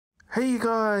Hey you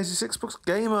guys, it's Xbox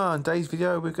Gamer. In today's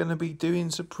video we're going to be doing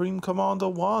Supreme Commander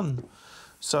 1.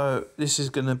 So this is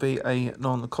going to be a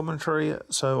non-commentary.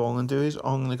 So what I'm going to do is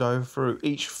I'm going to go through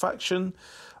each faction.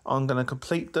 I'm going to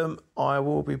complete them. I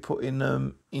will be putting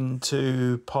them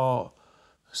into part.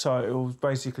 So it was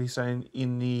basically saying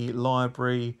in the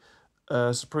library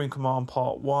Supreme Command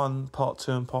Part 1, Part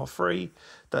 2 and Part 3.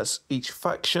 That's each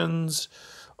factions.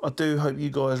 I do hope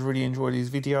you guys really enjoy these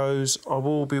videos. I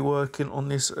will be working on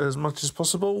this as much as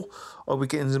possible. I'll be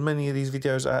getting as many of these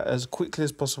videos out as quickly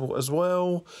as possible as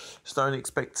well. So don't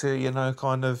expect to,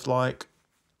 kind of like,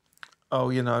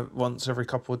 once every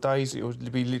couple of days. It will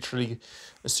be literally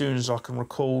as soon as I can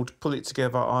record, pull it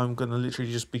together, I'm going to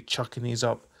literally just be chucking these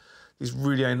up. These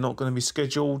really are not going to be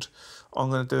scheduled.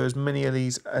 I'm going to do as many of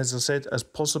these, as I said, as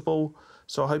possible.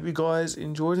 So I hope you guys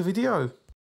enjoy the video.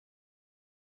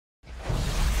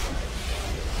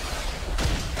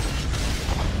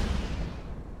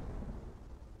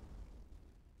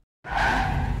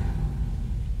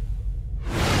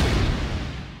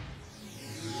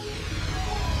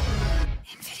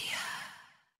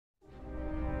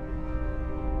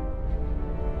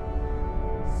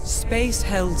 Space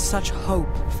held such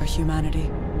hope for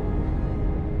humanity.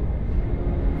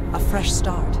 A fresh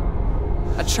start.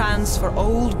 A chance for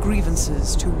old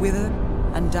grievances to wither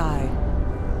and die.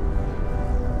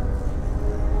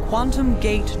 Quantum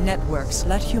gate networks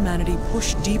let humanity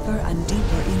push deeper and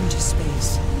deeper into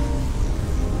space.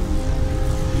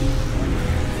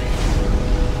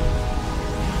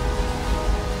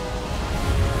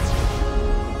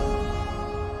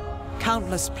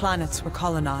 Countless planets were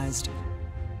colonized.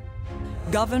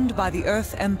 Governed by the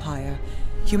Earth Empire,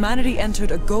 humanity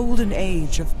entered a golden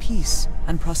age of peace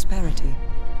and prosperity.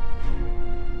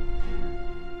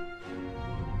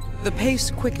 The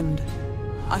pace quickened.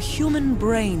 A human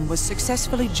brain was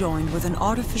successfully joined with an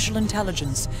artificial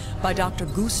intelligence by Dr.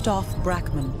 Gustav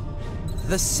Brackmann.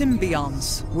 The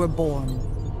symbionts were born.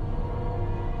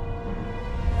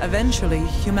 Eventually,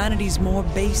 humanity's more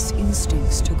base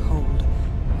instincts took hold,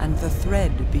 and the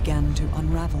thread began to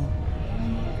unravel.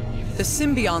 The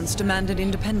symbionts demanded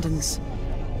independence.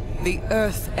 The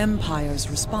Earth Empire's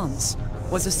response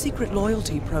was a secret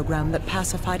loyalty program that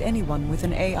pacified anyone with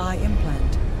an AI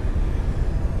implant.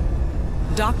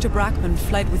 Dr. Brackmann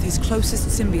fled with his closest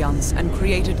symbionts and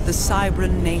created the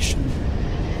Cybran Nation.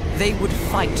 They would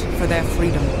fight for their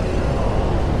freedom.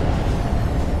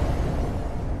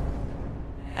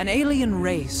 An alien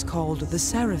race called the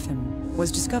Seraphim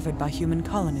was discovered by human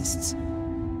colonists.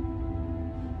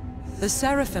 The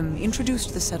Seraphim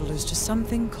introduced the settlers to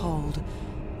something called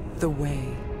the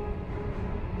Way.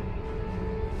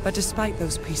 But despite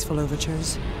those peaceful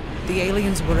overtures, the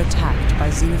aliens were attacked by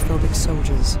xenophobic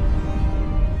soldiers.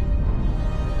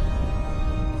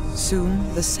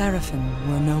 Soon, the Seraphim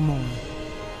were no more.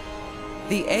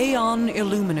 The Aeon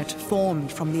Illuminate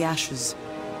formed from the ashes.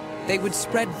 They would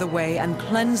spread the Way and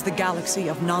cleanse the galaxy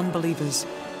of non-believers.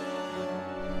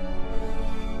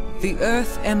 The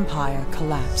Earth Empire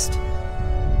collapsed.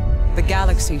 The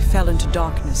galaxy fell into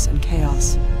darkness and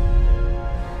chaos.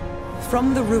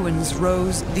 From the ruins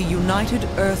rose the United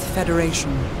Earth Federation.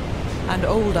 An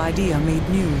old idea made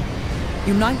new.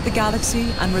 Unite the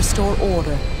galaxy and restore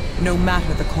order, no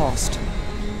matter the cost.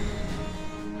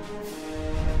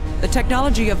 The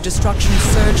technology of destruction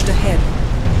surged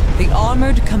ahead. The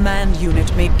armored command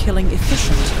unit made killing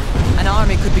efficient. An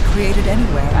army could be created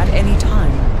anywhere, at any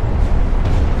time.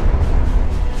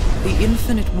 The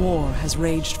infinite war has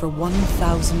raged for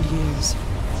 1,000 years.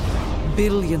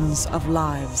 Billions of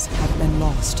lives have been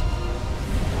lost.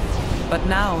 But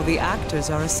now the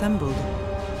actors are assembled.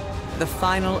 The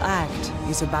final act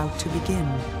is about to begin.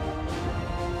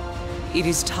 It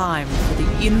is time for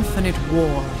the infinite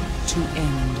war to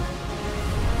end.